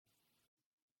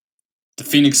The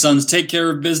Phoenix Suns take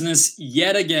care of business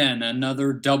yet again.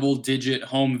 Another double-digit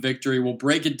home victory. We'll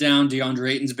break it down.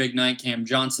 DeAndre Ayton's big night, Cam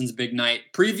Johnson's big night.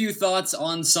 Preview thoughts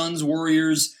on Suns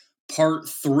Warriors Part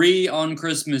 3 on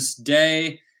Christmas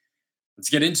Day. Let's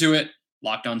get into it.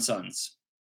 Locked on Suns.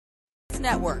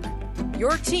 Network,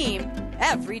 your team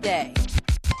every day.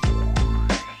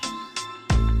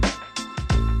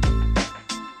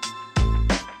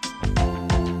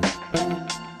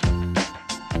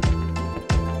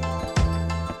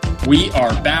 We are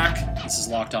back. This is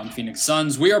Locked On Phoenix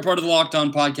Suns. We are part of the Locked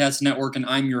On Podcast Network, and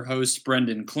I'm your host,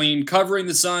 Brendan Clean, covering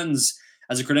the Suns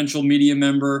as a credentialed media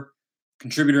member,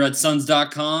 contributor at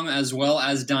Suns.com, as well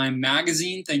as Dime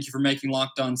Magazine. Thank you for making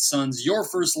Locked On Suns your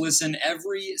first listen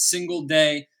every single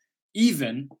day,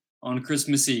 even on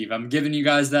Christmas Eve. I'm giving you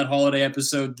guys that holiday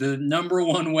episode. The number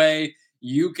one way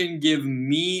you can give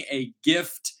me a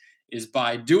gift is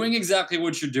by doing exactly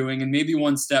what you're doing and maybe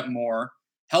one step more,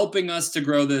 helping us to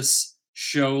grow this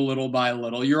show little by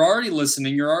little. You're already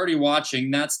listening. You're already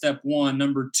watching. That's step one.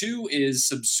 Number two is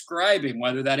subscribing,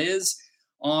 whether that is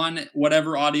on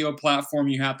whatever audio platform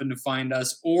you happen to find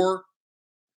us or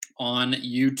on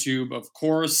YouTube, of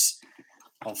course.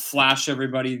 I'll flash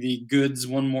everybody the goods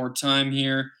one more time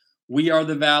here. We are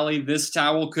the Valley. This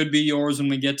towel could be yours when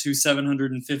we get to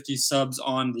 750 subs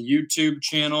on the YouTube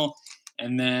channel.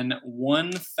 And then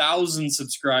 1,000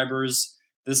 subscribers.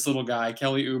 This little guy,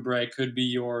 Kelly Oubre, could be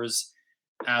yours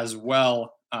as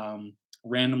well.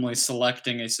 Randomly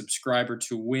selecting a subscriber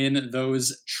to win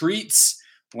those treats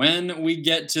when we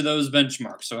get to those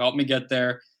benchmarks. So help me get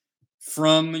there.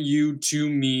 From you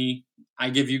to me, I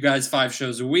give you guys 5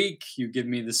 shows a week. You give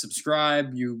me the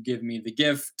subscribe, you give me the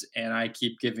gift, and I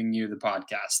keep giving you the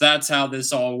podcast. That's how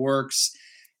this all works.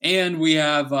 And we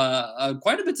have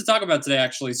quite a bit to talk about today,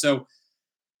 actually. So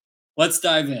let's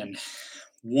dive in.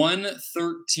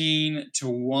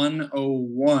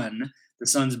 113-101. The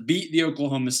Suns beat the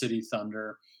Oklahoma City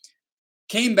Thunder.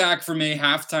 Came back from a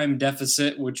halftime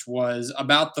deficit, which was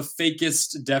about the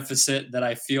fakest deficit that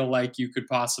I feel like you could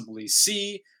possibly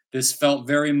see. This felt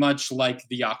very much like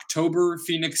the October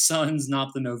Phoenix Suns,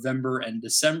 not the November and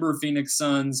December Phoenix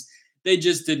Suns. They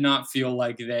just did not feel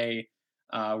like they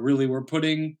really were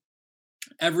putting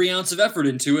every ounce of effort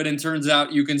into it. And turns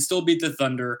out you can still beat the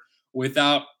Thunder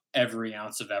without every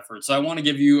ounce of effort. So I want to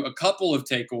give you a couple of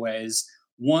takeaways,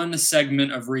 one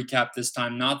segment of recap this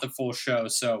time, not the full show.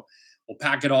 So we'll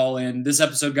pack it all in. This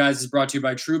episode, guys, is brought to you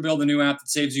by Truebill, the new app that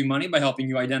saves you money by helping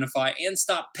you identify and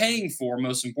stop paying for,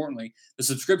 most importantly, the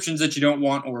subscriptions that you don't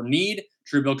want or need.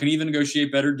 Truebill can even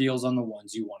negotiate better deals on the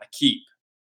ones you want to keep.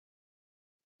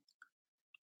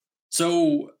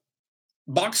 So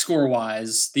box score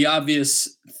wise, the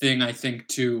obvious thing I think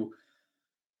to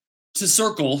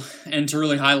circle and to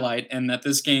really highlight, and that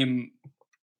this game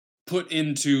put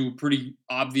into pretty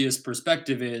obvious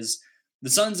perspective, is the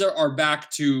Suns are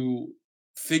back to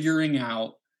figuring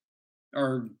out,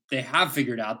 or they have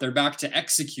figured out, they're back to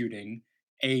executing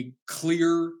a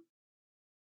clear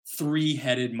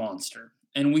 3-headed monster.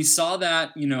 And we saw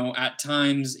that, at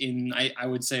times in, I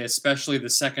would say, especially the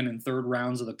second and third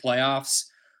rounds of the playoffs.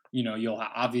 You'll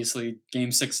obviously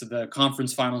game 6 of the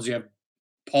conference finals, you have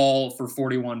Paul for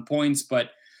 41 points,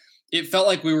 but it felt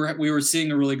like we were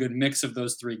seeing a really good mix of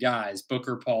those 3 guys,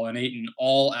 Booker, Paul, and Ayton,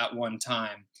 all at one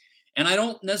time. And I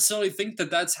don't necessarily think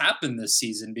that that's happened this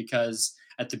season, because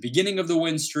at the beginning of the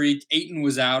win streak, Ayton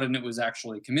was out, and it was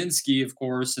actually Kaminsky, of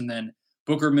course, and then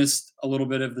Booker missed a little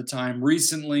bit of the time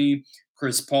recently.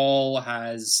 Chris Paul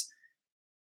has,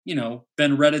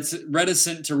 been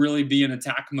reticent to really be in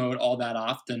attack mode all that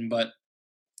often, but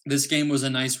this game was a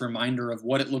nice reminder of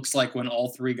what it looks like when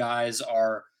all 3 guys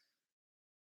are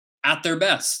at their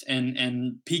best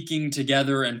and peaking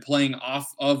together and playing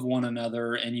off of one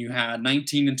another. And you had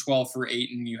 19 and 12 for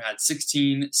Ayton. You had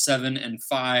 16, 7, and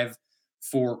 5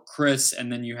 for Chris.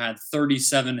 And then you had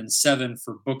 37 and 7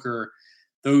 for Booker.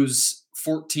 Those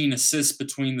 14 assists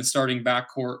between the starting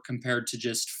backcourt compared to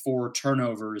just 4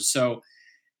 turnovers. So,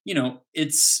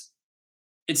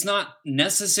 it's not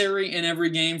necessary in every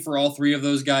game for all 3 of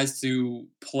those guys to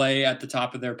play at the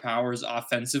top of their powers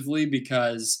offensively,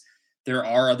 because there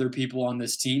are other people on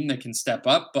this team that can step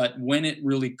up. But when it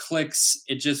really clicks,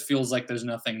 it just feels like there's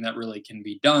nothing that really can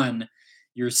be done.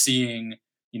 You're seeing,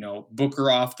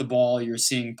 Booker off the ball. You're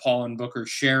seeing Paul and Booker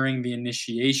sharing the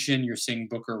initiation. You're seeing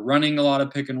Booker running a lot of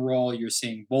pick and roll. You're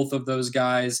seeing both of those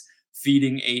guys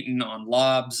feeding Ayton on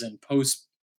lobs and post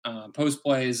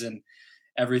plays and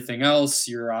everything else.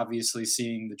 You're obviously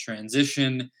seeing the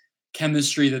transition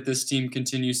chemistry that this team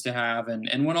continues to have.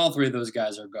 And when all 3 of those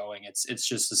guys are going, it's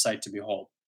just a sight to behold.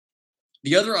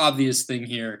 The other obvious thing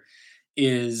here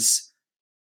is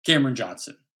Cameron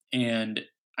Johnson. And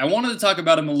I wanted to talk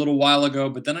about him a little while ago,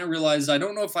 but then I realized I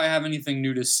don't know if I have anything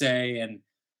new to say. And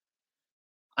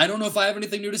I don't know if I have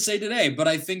anything new to say today, but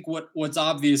I think what's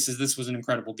obvious is this was an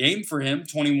incredible game for him.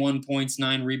 21 points,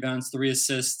 9 rebounds, 3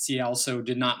 assists. He also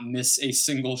did not miss a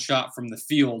single shot from the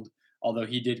field, although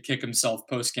he did kick himself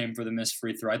post game for the missed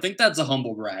free throw. I think that's a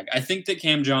humble brag. I think that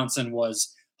Cam Johnson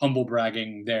was humble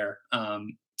bragging there.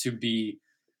 To be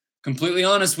completely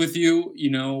honest with you,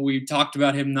 we talked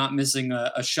about him not missing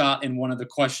a shot in one of the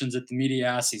questions that the media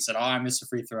asked. He said, "Oh, I missed a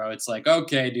free throw." It's like,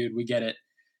 okay, dude, we get it.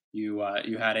 You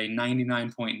had a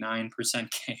 99.9%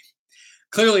 game.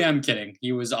 Clearly, I'm kidding.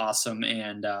 He was awesome,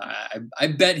 and I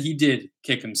bet he did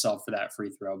kick himself for that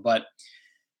free throw. But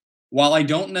while I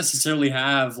don't necessarily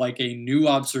have like a new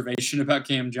observation about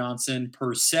Cam Johnson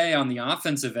per se on the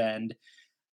offensive end,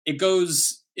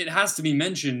 it has to be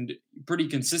mentioned pretty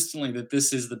consistently that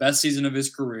this is the best season of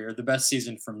his career, the best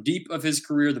season from deep of his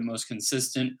career, the most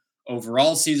consistent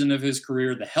overall season of his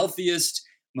career, the healthiest,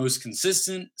 most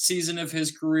consistent season of his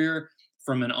career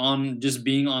from an on just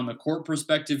being on the court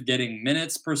perspective, getting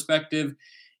minutes perspective.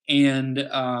 And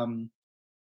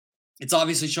it's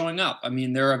obviously showing up. I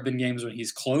mean, there have been games when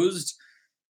he's closed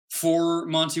for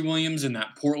Monty Williams. In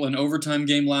that Portland overtime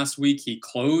game last week, he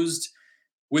closed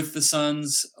with the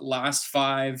Suns last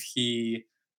 5. He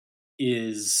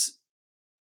is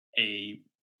a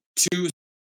 2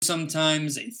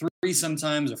 sometimes, a 3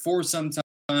 sometimes, a 4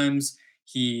 sometimes.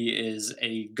 He is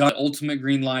a ultimate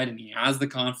green light, and he has the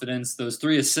confidence. Those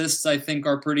 3 assists, I think,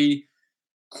 are pretty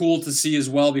cool to see as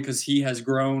well, because he has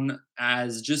grown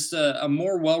as just a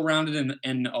more well-rounded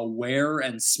and aware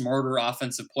and smarter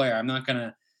offensive player. I'm not going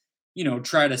to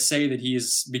try to say that he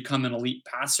has become an elite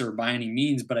passer by any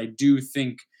means, but I do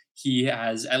think he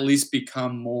has at least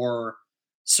become more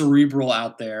cerebral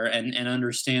out there and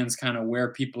understands kind of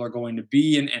where people are going to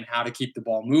be and how to keep the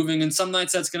ball moving. And some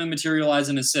nights that's going to materialize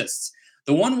in assists.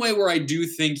 The one way where I do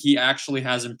think he actually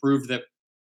has improved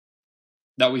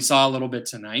that we saw a little bit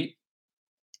tonight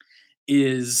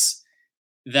is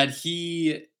that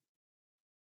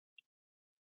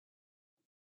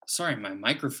sorry, my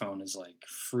microphone is like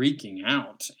freaking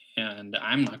out and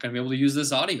I'm not going to be able to use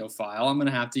this audio file. I'm going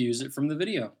to have to use it from the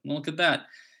video. Look at that.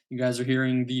 You guys are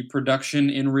hearing the production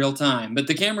in real time. But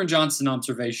the Cameron Johnson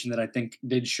observation that I think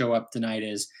did show up tonight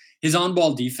is his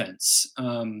on-ball defense.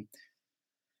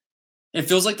 It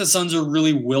feels like the Suns are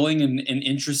really willing and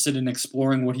interested in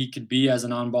exploring what he could be as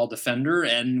an on-ball defender.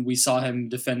 And we saw him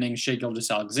defending Shai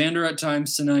Gilgeous-Alexander at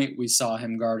times tonight. We saw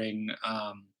him guarding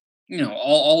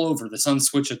all over. The Suns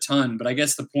switch a ton, but I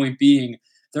guess the point being,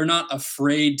 they're not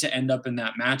afraid to end up in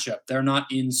that matchup. They're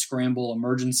not in scramble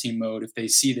emergency mode if they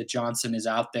see that Johnson is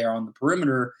out there on the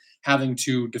perimeter having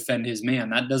to defend his man.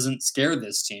 That doesn't scare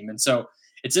this team. And so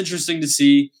it's interesting to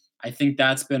see. I think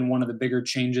that's been one of the bigger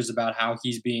changes about how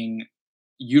he's being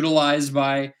utilized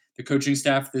by the coaching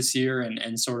staff this year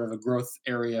and sort of a growth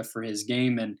area for his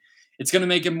game. And it's going to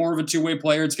make him more of a two-way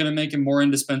player. It's going to make him more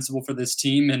indispensable for this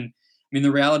team. And I mean,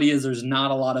 the reality is there's not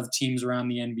a lot of teams around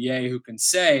the NBA who can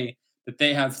say that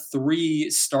they have 3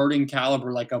 starting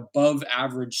caliber, like above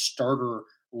average starter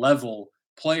level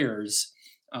players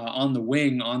on the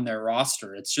wing on their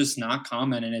roster. It's just not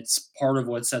common, and it's part of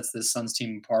what sets this Suns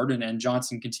team apart. And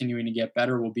Johnson continuing to get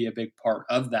better will be a big part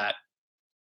of that.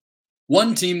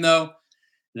 One team, though,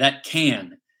 that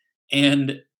can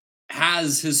and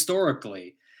has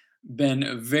historically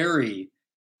been very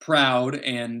proud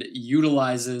and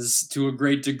utilizes to a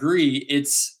great degree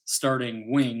its starting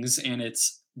wings and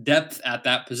its depth at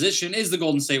that position is the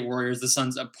Golden State Warriors, the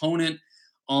Suns' opponent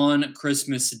on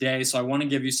Christmas Day. So I want to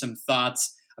give you some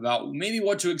thoughts about maybe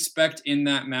what to expect in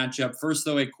that matchup. First,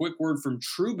 though, a quick word from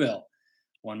Truebill.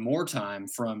 One more time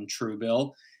from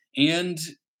Truebill. And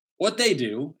what they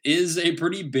do is a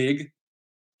pretty big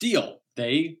deal.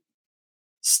 They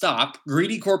stop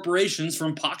greedy corporations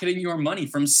from pocketing your money,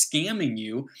 from scamming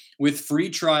you with free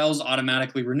trials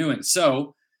automatically renewing.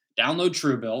 So download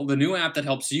Truebill, the new app that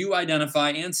helps you identify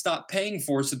and stop paying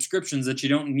for subscriptions that you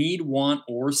don't need, want,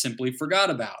 or simply forgot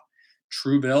about.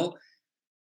 Truebill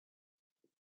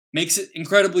makes it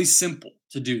incredibly simple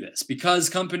to do this because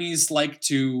companies like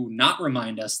to not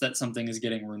remind us that something is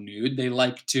getting renewed. They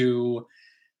like to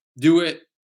do it,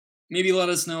 maybe let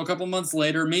us know a couple months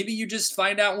later. Maybe you just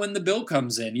find out when the bill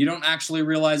comes in. You don't actually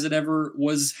realize it ever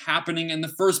was happening in the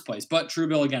first place. But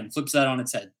Truebill, again, flips that on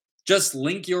its head. Just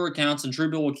link your accounts and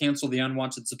Truebill will cancel the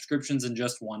unwanted subscriptions in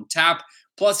just one tap.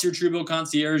 Plus, your Truebill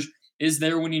concierge is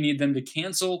there when you need them to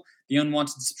cancel the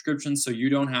unwanted subscriptions so you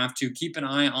don't have to. Keep an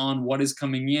eye on what is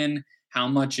coming in, how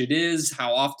much it is,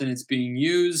 how often it's being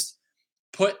used.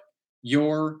 Put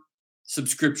your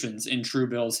subscriptions in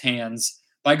Truebill's hands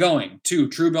by going to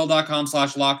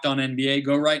truebill.com/lockedonnba.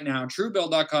 Go right now,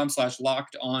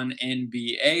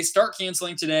 truebill.com/lockedonnba. Start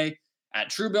canceling today at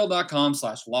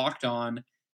truebill.com/lockedonnba.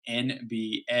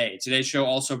 Today's show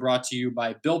also brought to you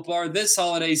by Built Bar. This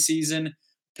holiday season,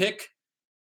 pick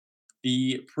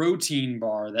the protein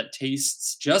bar that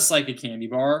tastes just like a candy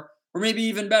bar, or maybe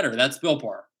even better. That's Built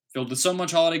Bar. Filled with so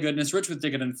much holiday goodness, rich with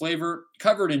decadent flavor,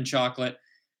 covered in chocolate,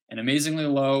 and amazingly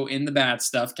low in the bad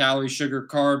stuff, calories, sugar,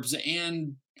 carbs,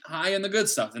 and high in the good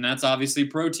stuff. And that's obviously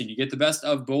protein. You get the best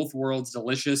of both worlds,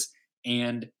 delicious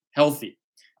and healthy.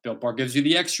 Built Bar gives you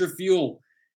the extra fuel.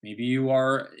 Maybe you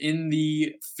are in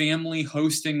the family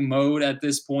hosting mode at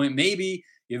this point. Maybe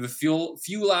you have a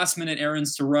few last minute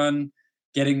errands to run,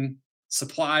 getting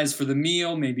supplies for the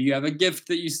meal. Maybe you have a gift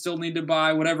that you still need to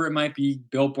buy, whatever it might be.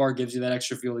 Built Bar gives you that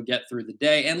extra fuel to get through the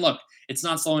day. And look, it's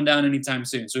not slowing down anytime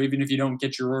soon. So even if you don't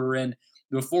get your order in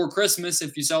before Christmas,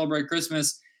 if you celebrate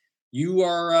Christmas, you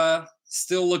are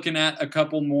still looking at a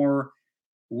couple more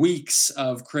weeks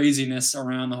of craziness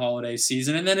around the holiday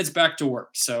season, and then it's back to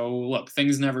work. So look,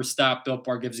 things never stop. Built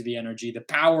Bar gives you the energy, the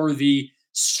power, the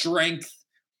strength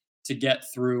to get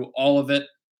through all of it.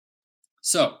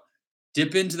 So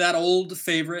dip into that old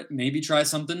favorite, maybe try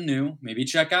something new, maybe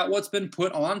check out what's been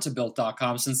put onto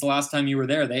built.com since the last time you were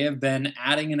there. They have been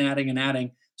adding and adding and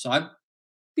adding. So I'd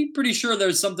be pretty sure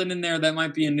there's something in there that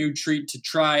might be a new treat to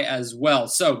try as well.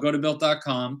 So go to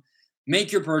built.com,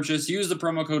 make your purchase, use the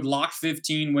promo code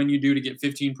LOCK15 when you do to get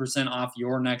 15% off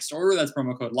your next order. That's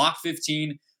promo code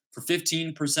LOCK15 for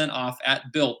 15% off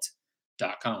at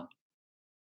built.com.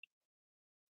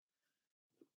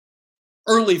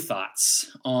 Early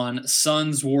thoughts on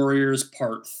Suns Warriors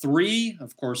Part 3.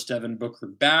 Of course, Devin Booker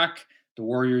back. The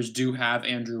Warriors do have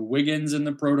Andrew Wiggins in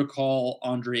the protocol.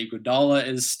 Andre Iguodala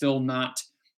is still not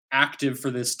active for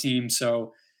this team.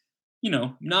 So,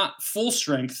 not full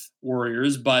strength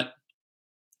Warriors, but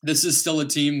this is still a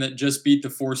team that just beat the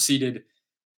 4-seeded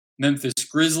Memphis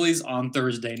Grizzlies on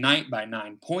Thursday night by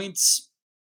 9 points.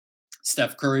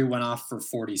 Steph Curry went off for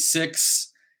 46.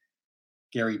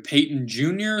 Gary Payton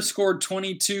Jr. scored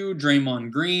 22.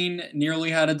 Draymond Green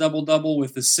nearly had a double-double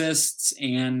with assists,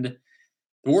 and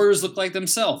the Warriors looked like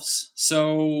themselves.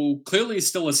 So clearly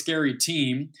still a scary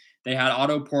team. They had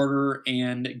Otto Porter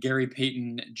and Gary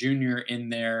Payton Jr. in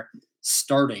there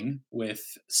starting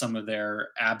with some of their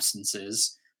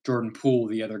absences. Jordan Poole,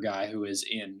 the other guy who is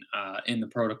in the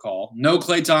protocol. No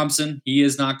Klay Thompson. He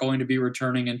is not going to be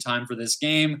returning in time for this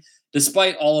game,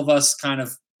 despite all of us kind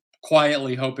of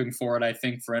quietly hoping for it, I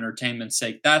think, for entertainment's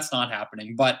sake. That's not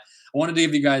happening. But I wanted to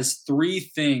give you guys 3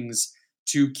 things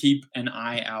to keep an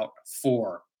eye out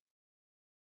for.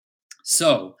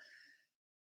 So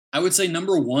I would say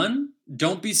number 1,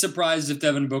 don't be surprised if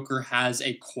Devin Booker has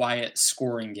a quiet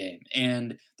scoring game.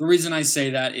 And the reason I say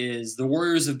that is the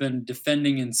Warriors have been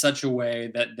defending in such a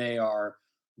way that they are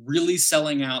really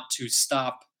selling out to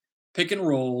stop pick and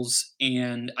rolls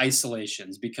and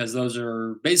isolations, because those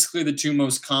are basically the 2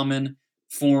 most common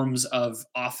forms of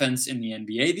offense in the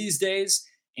NBA these days.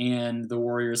 And the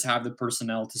Warriors have the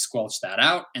personnel to squelch that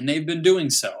out, and they've been doing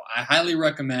so. I highly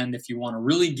recommend, if you want to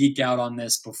really geek out on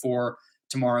this before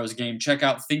tomorrow's game, check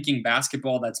out Thinking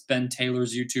Basketball. That's Ben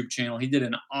Taylor's YouTube channel. He did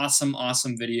an awesome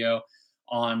video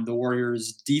on the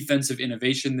Warriors' defensive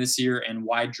innovation this year and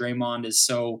why Draymond is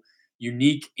so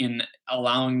unique in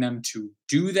allowing them to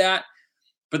do that.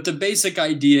 But the basic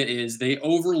idea is they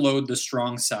overload the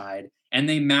strong side and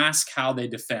they mask how they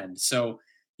defend. So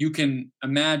you can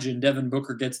imagine Devin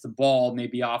Booker gets the ball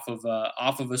maybe off of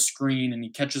a screen, and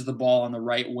he catches the ball on the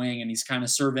right wing and he's kind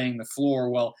of surveying the floor.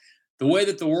 Well, the way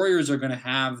that the Warriors are going to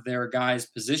have their guys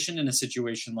positioned in a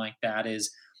situation like that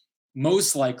is,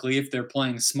 most likely, if they're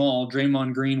playing small,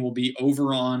 Draymond Green will be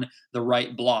over on the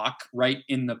right block, right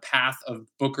in the path of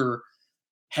Booker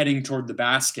heading toward the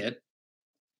basket,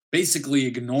 basically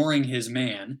ignoring his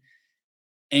man.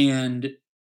 And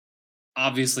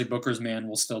obviously Booker's man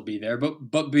will still be there.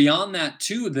 But beyond that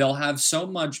too, they'll have so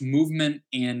much movement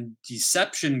and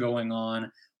deception going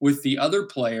on with the other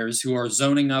players who are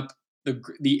zoning up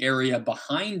the area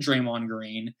behind Draymond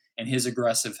Green and his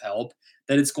aggressive help,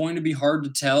 that it's going to be hard to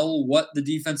tell what the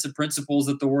defensive principles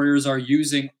that the Warriors are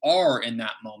using are in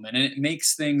that moment. And it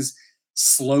makes things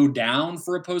slow down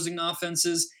for opposing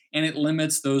offenses, and it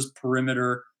limits those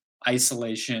perimeter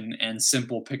isolation and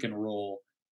simple pick and roll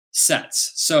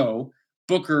sets. So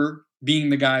Booker, being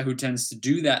the guy who tends to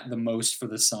do that the most for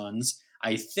the Suns,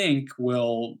 I think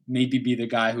will maybe be the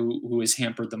guy who is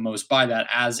hampered the most by that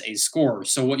as a scorer.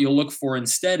 So what you'll look for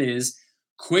instead is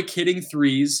quick hitting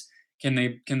threes, Can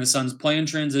the Suns play in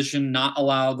transition, not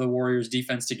allow the Warriors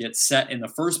defense to get set in the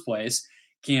first place?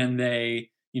 Can they,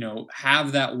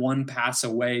 have that one pass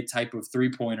away type of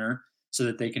three-pointer so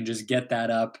that they can just get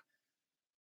that up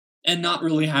and not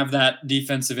really have that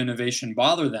defensive innovation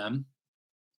bother them?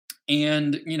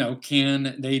 And,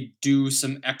 can they do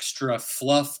some extra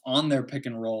fluff on their pick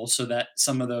and roll so that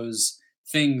some of those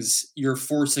things you're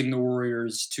forcing the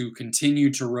Warriors to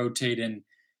continue to rotate in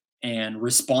and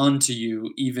respond to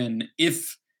you, even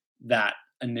if that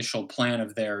initial plan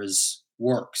of theirs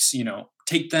works?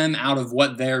 Take them out of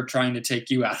what they're trying to take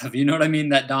you out of. You know what I mean?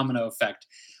 That domino effect.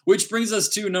 Which brings us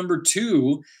to number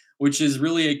two, which is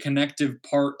really a connective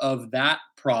part of that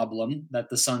problem that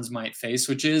the Suns might face,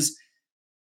 which is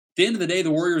at the end of the day,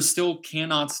 the Warriors still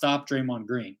cannot stop Draymond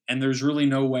Green, and there's really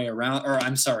no way around. Or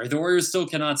I'm sorry, the Warriors still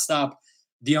cannot stop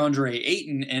DeAndre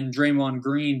Ayton, and Draymond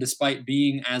Green, despite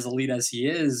being as elite as he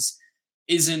is,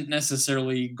 isn't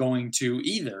necessarily going to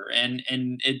either. And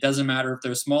it doesn't matter if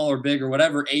they're small or big or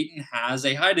whatever. Ayton has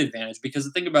a height advantage because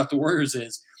the thing about the Warriors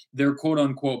is their quote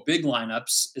unquote big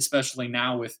lineups, especially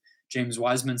now with James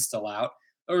Wiseman still out,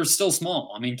 are still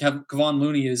small. I mean, Kevon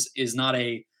Looney is not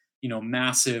a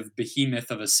massive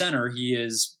behemoth of a center. He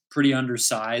is pretty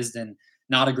undersized and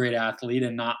not a great athlete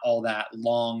and not all that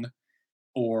long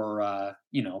or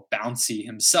bouncy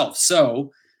himself.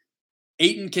 So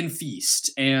Ayton can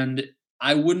feast, and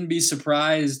I wouldn't be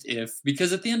surprised if,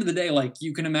 because at the end of the day, like,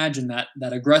 you can imagine that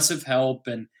aggressive help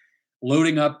and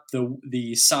loading up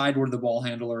the side where the ball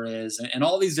handler is, and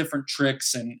all these different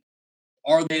tricks, and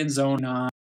are they in zone or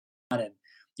not, and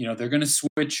they're going to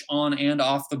switch on and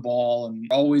off the ball and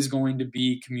always going to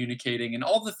be communicating, and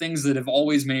all the things that have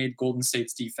always made Golden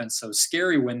State's defense so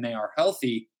scary when they are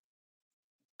healthy.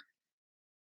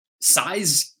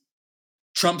 Size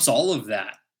trumps all of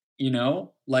that,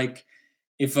 like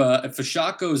if a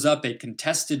shot goes up, a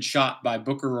contested shot by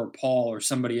Booker or Paul or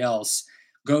somebody else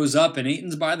goes up and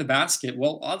Ayton's by the basket,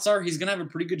 well, odds are he's going to have a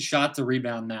pretty good shot to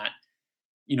rebound that,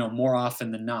 more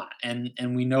often than not. And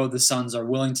we know the Suns are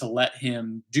willing to let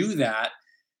him do that,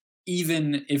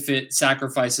 even if it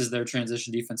sacrifices their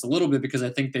transition defense a little bit, because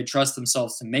I think they trust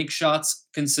themselves to make shots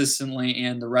consistently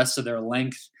and the rest of their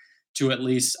length to at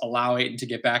least allow Ayton to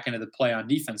get back into the play on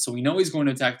defense. So we know he's going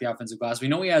to attack the offensive glass. We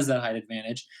know he has that height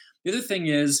advantage. The other thing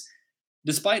is,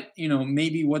 despite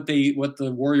maybe what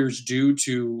the Warriors do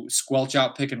to squelch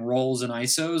out pick and rolls and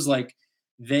ISOs, like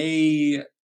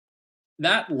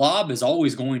that lob is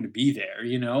always going to be there,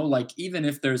 like even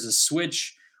if there's a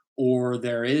switch or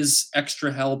there is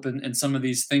extra help and some of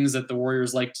these things that the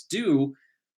Warriors like to do,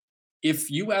 if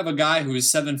you have a guy who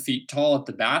is 7 feet tall at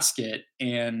the basket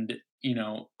and,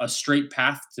 a straight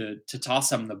path to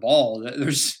toss him the ball,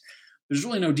 there's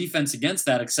really no defense against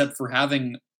that except for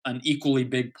having an equally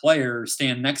big player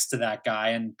stand next to that guy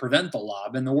and prevent the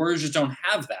lob. And the Warriors just don't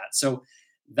have that. So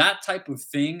that type of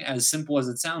thing, as simple as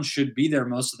it sounds, should be there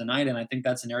most of the night. And I think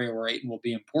that's an area where Ayton will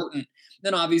be important.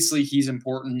 Then obviously he's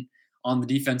important on the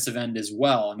defensive end as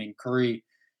well. I mean, Curry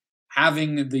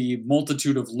having the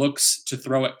multitude of looks to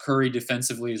throw at Curry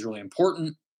defensively is really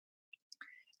important,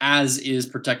 as is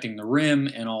protecting the rim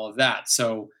and all of that.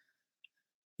 So,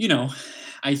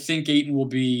 I think Ayton will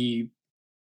be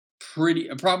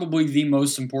probably the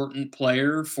most important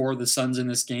player for the Suns in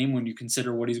this game when you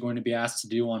consider what he's going to be asked to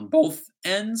do on both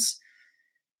ends.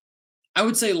 I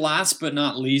would say last but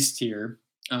not least here,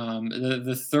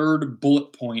 the third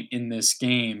bullet point in this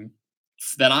game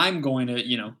that I'm going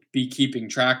to, be keeping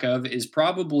track of is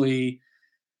probably,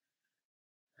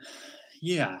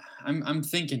 I'm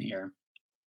thinking here,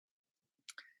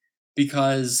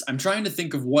 because I'm trying to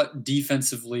think of what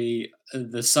defensively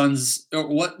the Suns, or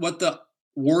what the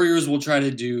Warriors will try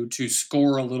to do to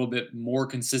score a little bit more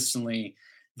consistently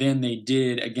than they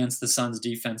did against the Suns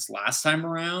defense last time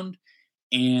around.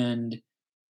 And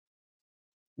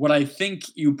what I think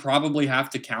you probably have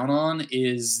to count on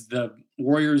is the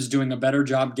Warriors doing a better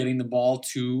job getting the ball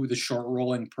to the short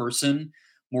rolling person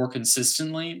more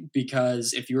consistently.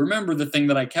 Because if you remember, the thing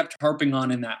that I kept harping on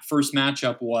in that first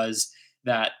matchup was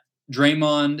that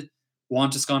Draymond, Juan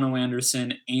Toscano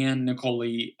Anderson, and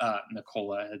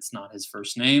Nikola, it's not his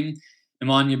first name,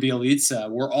 Nemanja Bjelica,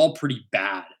 were all pretty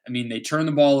bad. I mean, they turn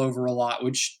the ball over a lot,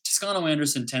 which Toscano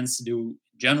Anderson tends to do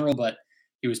in general, but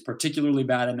he was particularly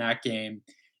bad in that game.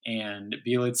 And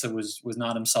Bjelica was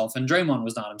not himself, and Draymond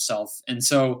was not himself. And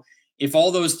so if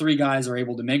all those three guys are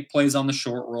able to make plays on the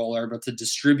short roll, are able to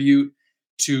distribute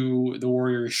to the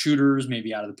Warriors shooters,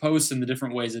 maybe out of the post in the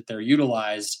different ways that they're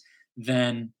utilized,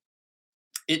 then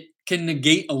it can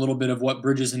negate a little bit of what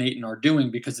Bridges and Ayton are doing,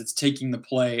 because it's taking the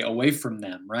play away from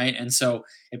them, right? And so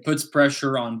it puts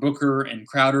pressure on Booker and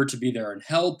Crowder to be there and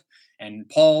help, and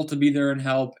Paul to be there and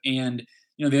help. And,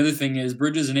 the other thing is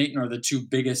Bridges and Ayton are the two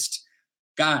biggest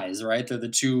guys, right? They're the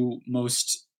two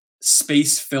most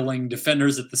space filling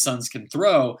defenders that the Suns can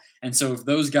throw. And so if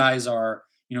those guys are,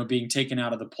 being taken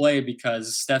out of the play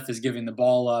because Steph is giving the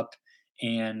ball up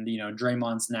and,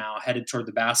 Draymond's now headed toward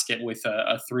the basket with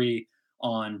a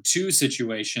 3-on-2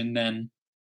 situation, then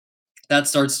that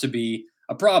starts to be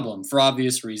a problem for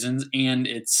obvious reasons. And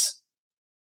it's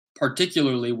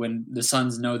particularly when the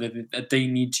Suns know that they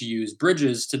need to use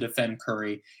Bridges to defend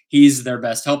Curry. He's their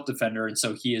best help defender, and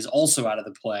so he is also out of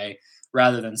the play,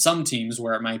 rather than some teams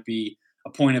where it might be a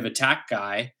point of attack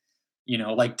guy,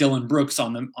 like Dylan Brooks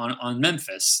on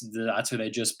Memphis. That's who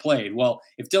they just played. Well,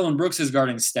 if Dylan Brooks is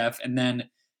guarding Steph and then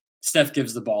Steph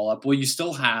gives the ball up, well, you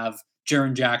still have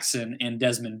Jaren Jackson and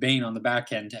Desmond Bane on the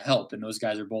back end to help, and those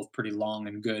guys are both pretty long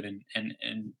and good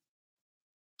and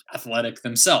athletic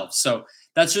themselves. So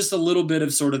that's just a little bit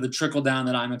of sort of the trickle down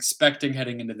that I'm expecting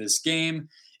heading into this game.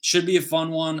 Should be a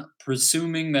fun one,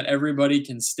 presuming that everybody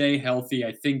can stay healthy.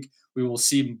 I think we will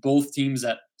see both teams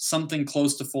at something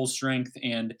close to full strength.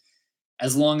 And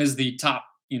as long as the top,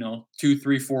 2,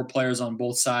 3, 4 players on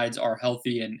both sides are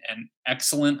healthy and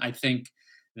excellent, I think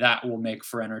that will make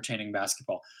for entertaining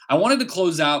basketball. I wanted to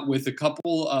close out with a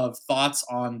couple of thoughts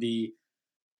on the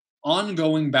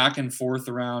ongoing back and forth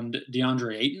around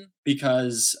DeAndre Ayton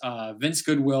because Vince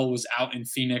Goodwill was out in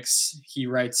Phoenix. He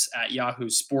writes at Yahoo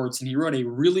Sports, and he wrote a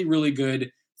really, really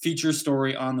good feature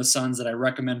story on the Suns that I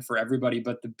recommend for everybody.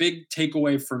 But the big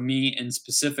takeaway for me in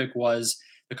specific was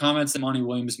the comments that Monty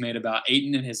Williams made about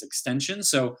Ayton and his extension.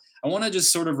 So I want to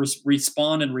just sort of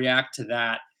respond and react to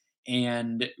that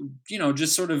and,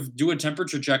 just sort of do a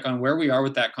temperature check on where we are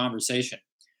with that conversation.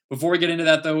 Before we get into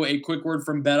that, though, a quick word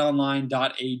from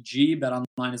betonline.ag.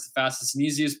 BetOnline is the fastest and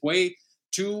easiest way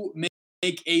to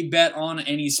make a bet on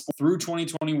any sport through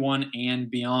 2021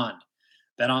 and beyond.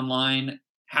 BetOnline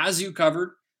has you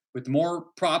covered with more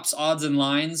props, odds, and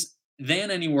lines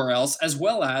than anywhere else, as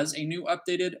well as a new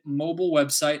updated mobile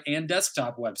website and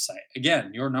desktop website.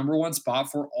 Again, your number one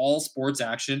spot for all sports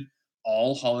action,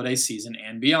 all holiday season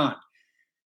and beyond.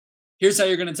 Here's how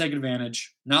you're going to take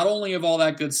advantage, not only of all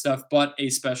that good stuff, but a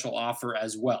special offer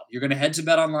as well. You're going to head to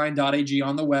betonline.ag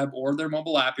on the web or their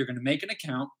mobile app. You're going to make an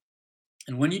account.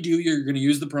 And when you do, you're going to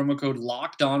use the promo code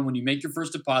Locked On when you make your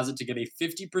first deposit to get a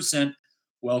 50%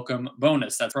 welcome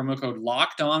bonus. That's promo code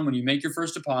Locked On when you make your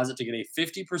first deposit to get a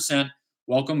 50%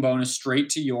 welcome bonus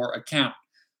straight to your account.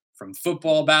 From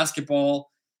football, basketball,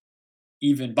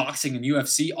 even boxing and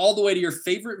UFC, all the way to your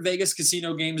favorite Vegas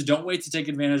casino games. Don't wait to take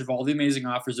advantage of all the amazing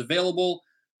offers available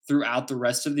throughout the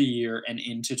rest of the year and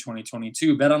into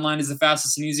 2022. BetOnline is the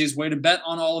fastest and easiest way to bet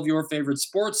on all of your favorite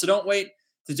sports, so don't wait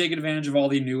to take advantage of all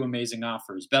the new amazing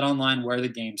offers. BetOnline, where the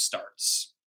game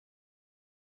starts.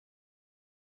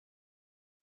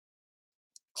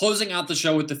 Closing out the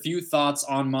show with a few thoughts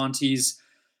on Monty's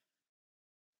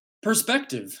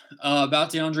perspective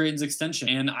about DeAndre Ayton's extension.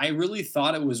 And I really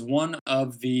thought it was one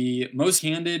of the most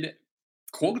candid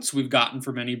quotes we've gotten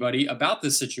from anybody about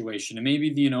this situation. And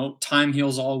maybe the, time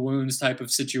heals all wounds type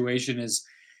of situation is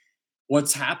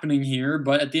what's happening here.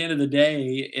 But at the end of the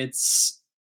day, it's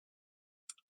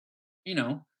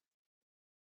important.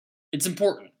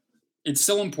 It's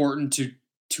still important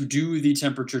to do the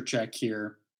temperature check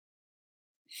here.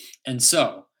 And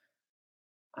so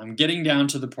I'm getting down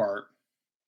to the part.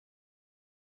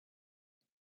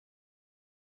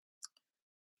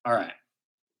 All right.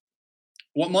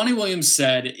 What Monty Williams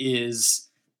said is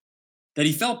that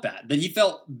he felt bad, that he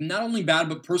felt not only bad,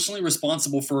 but personally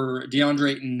responsible for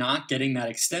DeAndre Ayton not getting that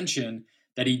extension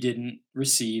that he didn't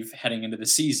receive heading into the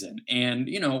season. And,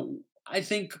 I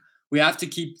think we have to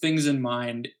keep things in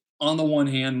mind. On the one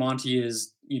hand, Monty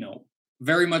is,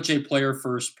 very much a player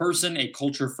first person, a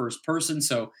culture first person.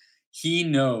 So he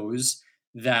knows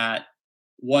that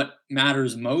what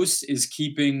matters most is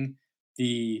keeping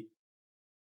the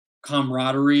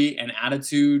camaraderie and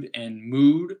attitude and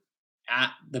mood at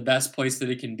the best place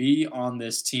that it can be on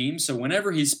this team. So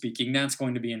whenever he's speaking, that's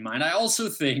going to be in mind. I also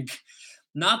think,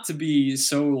 not to be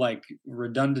so like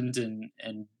redundant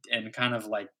and kind of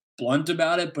like blunt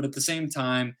about it, but at the same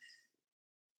time,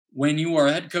 when you are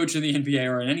a head coach in the NBA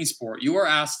or in any sport, you are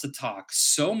asked to talk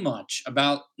so much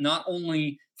about not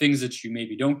only things that you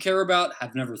maybe don't care about,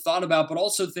 have never thought about, but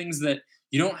also things that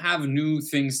you don't have new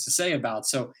things to say about.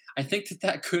 So I think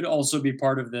that could also be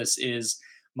part of this is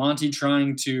Monty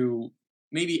trying to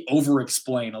maybe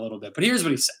over-explain a little bit. But here's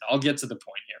what he said. I'll get to the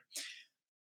point here.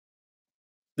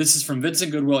 This is from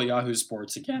Vincent Goodwill at Yahoo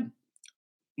Sports again.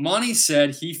 Monty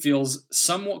said he feels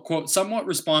somewhat, quote, somewhat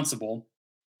responsible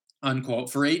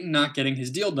unquote, for Ayton not getting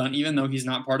his deal done, even though he's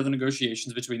not part of the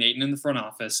negotiations between Ayton and the front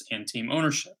office and team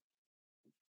ownership.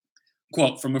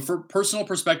 Quote, from a personal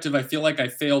perspective, I feel like I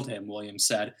failed him, Williams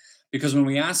said, because when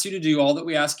we ask you to do all that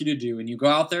we ask you to do and you go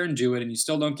out there and do it and you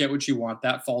still don't get what you want,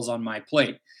 that falls on my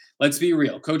plate. Let's be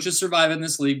real. Coaches survive in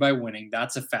this league by winning.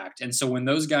 That's a fact. And so when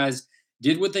those guys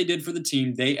did what they did for the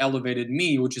team, they elevated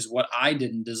me, which is what I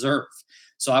didn't deserve.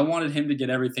 So I wanted him to get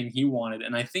everything he wanted,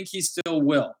 and I think he still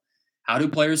will. How do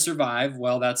players survive?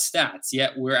 Well, that's stats.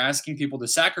 Yet we're asking people to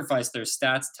sacrifice their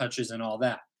stats, touches, and all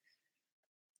that.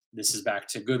 This is back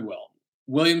to goodwill.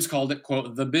 Williams called it,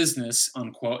 quote, the business,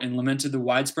 unquote, and lamented the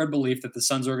widespread belief that the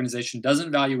Suns organization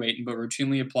doesn't value Ayton but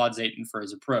routinely applauds Ayton for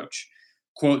his approach.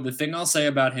 Quote, the thing I'll say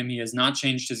about him, he has not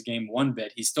changed his game one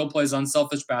bit. He still plays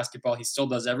unselfish basketball. He still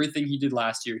does everything he did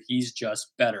last year. He's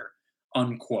just better,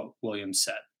 unquote, Williams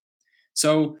said.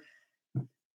 So,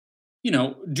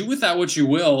 do with that what you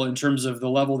will in terms of the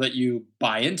level that you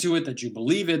buy into it, that you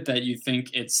believe it, that you think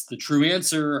it's the true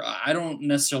answer. I don't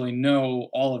necessarily know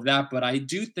all of that, but I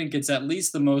do think it's at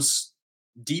least the most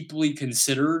deeply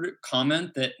considered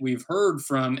comment that we've heard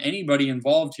from anybody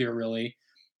involved here, really,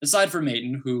 aside from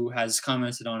Ayton, who has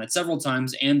commented on it several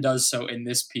times and does so in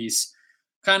this piece,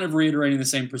 kind of reiterating the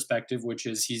same perspective, which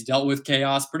is he's dealt with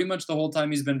chaos pretty much the whole time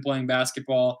he's been playing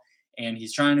basketball and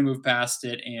he's trying to move past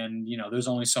it. And there's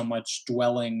only so much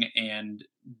dwelling and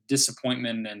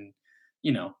disappointment and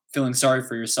feeling sorry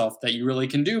for yourself that you really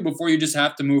can do before you just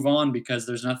have to move on, because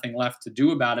there's nothing left to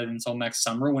do about it until next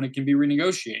summer when it can be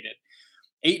renegotiated.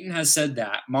 Ayton has said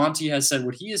that. Monty has said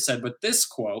what he has said, but this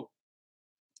quote,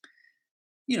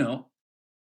 you know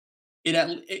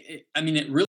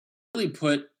it really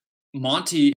put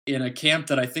Monty in a camp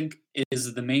that I think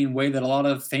is the main way that a lot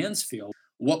of fans feel.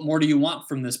 What more do you want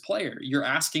from this player? You're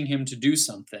asking him to do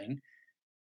something.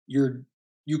 You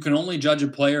can only judge a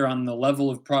player on the level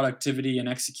of productivity and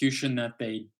execution that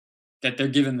they're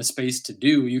given the space to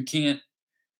do. You can't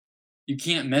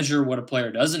measure what a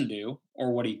player doesn't do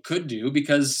or what he could do,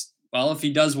 because, well, if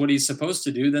he does what he's supposed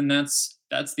to do, then that's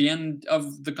the end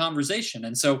of the conversation.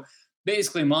 And so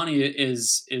basically Monty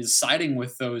is siding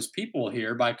with those people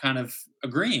here by kind of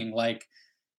agreeing, like,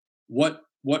 what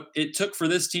it took for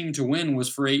this team to win was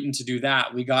for Ayton to do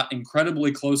that. We got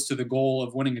incredibly close to the goal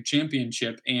of winning a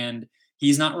championship, and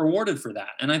he's not rewarded for that.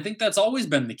 And I think that's always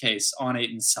been the case on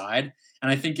Ayton's side. And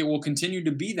I think it will continue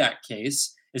to be that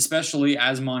case, especially,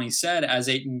 as Monty said, as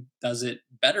Ayton does it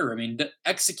better. I mean,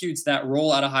 executes that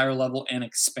role at a higher level and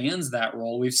expands that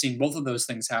role. We've seen both of those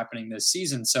things happening this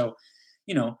season. So,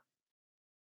 you know,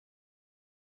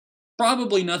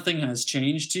 probably nothing has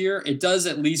changed here. It does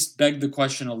at least beg the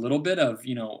question a little bit of,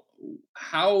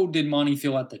 how did Monty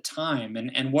feel at the time?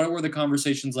 And what were the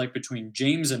conversations like between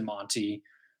James and Monty?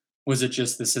 Was it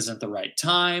just, this isn't the right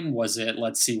time? Was it,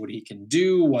 let's see what he can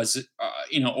do? Was it,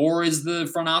 or is the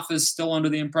front office still under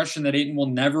the impression that Ayton will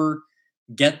never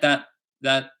get that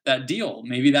deal?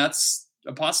 Maybe that's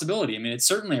a possibility. I mean, it's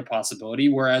certainly a possibility.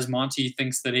 Whereas Monty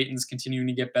thinks that Ayton's continuing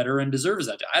to get better and deserves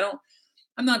that.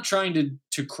 I'm not trying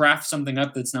to craft something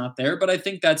up that's not there, but I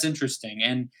think that's interesting.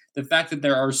 And the fact that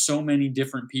there are so many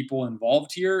different people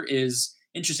involved here is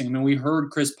interesting. I mean, we heard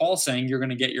Chris Paul saying you're going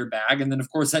to get your bag, and then of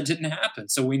course that didn't happen.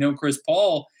 So we know Chris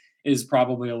Paul is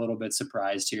probably a little bit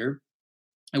surprised here.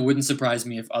 It wouldn't surprise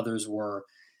me if others were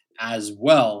as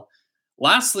well.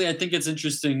 Lastly, I think it's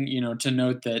interesting, to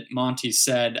note that Monty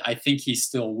said, I think he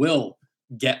still will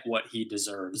get what he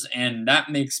deserves. And that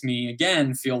makes me,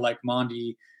 again, feel like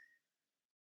Monty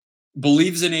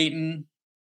believes in Ayton,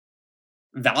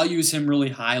 values him really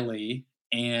highly,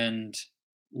 and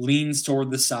leans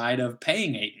toward the side of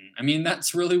paying Ayton. I mean,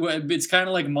 that's really what it's kind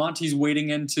of like. Monty's wading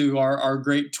into our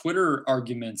great Twitter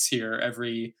arguments here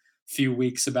every few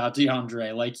weeks about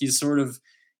DeAndre. Like he's sort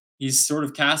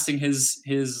of casting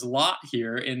his lot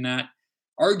here in that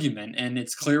argument, and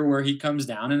it's clear where he comes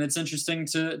down. And it's interesting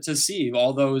to see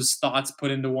all those thoughts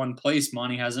put into one place.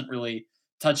 Monty hasn't really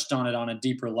touched on it on a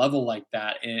deeper level like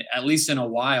that, at least in a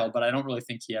while, but I don't really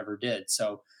think he ever did.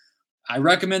 So I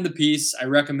recommend the piece. I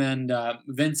recommend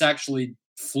Vince actually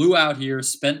flew out here,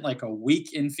 spent like a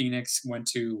week in Phoenix, went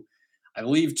to, I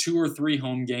believe, 2 or 3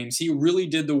 home games. He really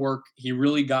did the work. He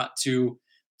really got to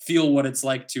feel what it's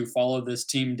like to follow this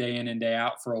team day in and day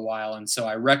out for a while. And so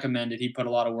I recommend it. He put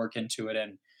a lot of work into it.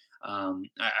 And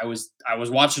I was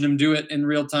watching him do it in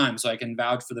real time, so I can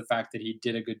vouch for the fact that he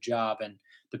did a good job. And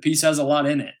the piece has a lot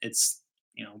in it. It's,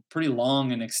 pretty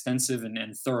long and extensive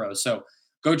and thorough. So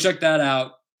go check that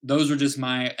out. Those are just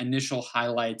my initial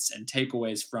highlights and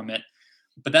takeaways from it.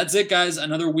 But that's it, guys.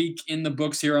 Another week in the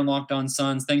books here on Locked On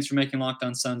Suns. Thanks for making Locked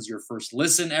On Suns your first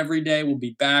listen every day. We'll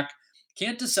be back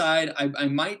Can't decide. I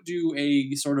might do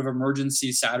a sort of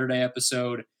emergency Saturday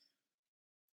episode.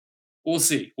 We'll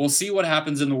see. We'll see what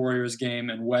happens in the Warriors game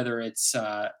and whether it's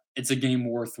a game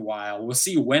worthwhile. We'll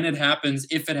see when it happens,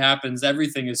 if it happens.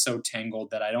 Everything is so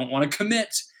tangled that I don't want to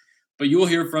commit. But you will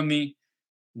hear from me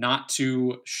not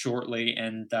too shortly.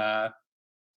 And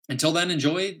until then,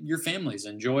 enjoy your families,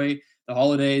 enjoy the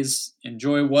holidays,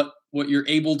 enjoy what you're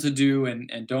able to do,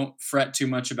 and don't fret too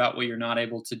much about what you're not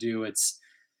able to do. It's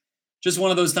just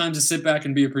one of those times to sit back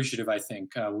and be appreciative. I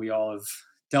think we all have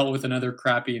dealt with another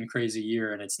crappy and crazy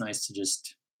year, and it's nice to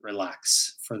just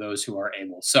relax for those who are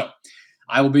able. So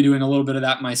I will be doing a little bit of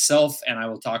that myself, and I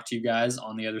will talk to you guys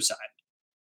on the other side.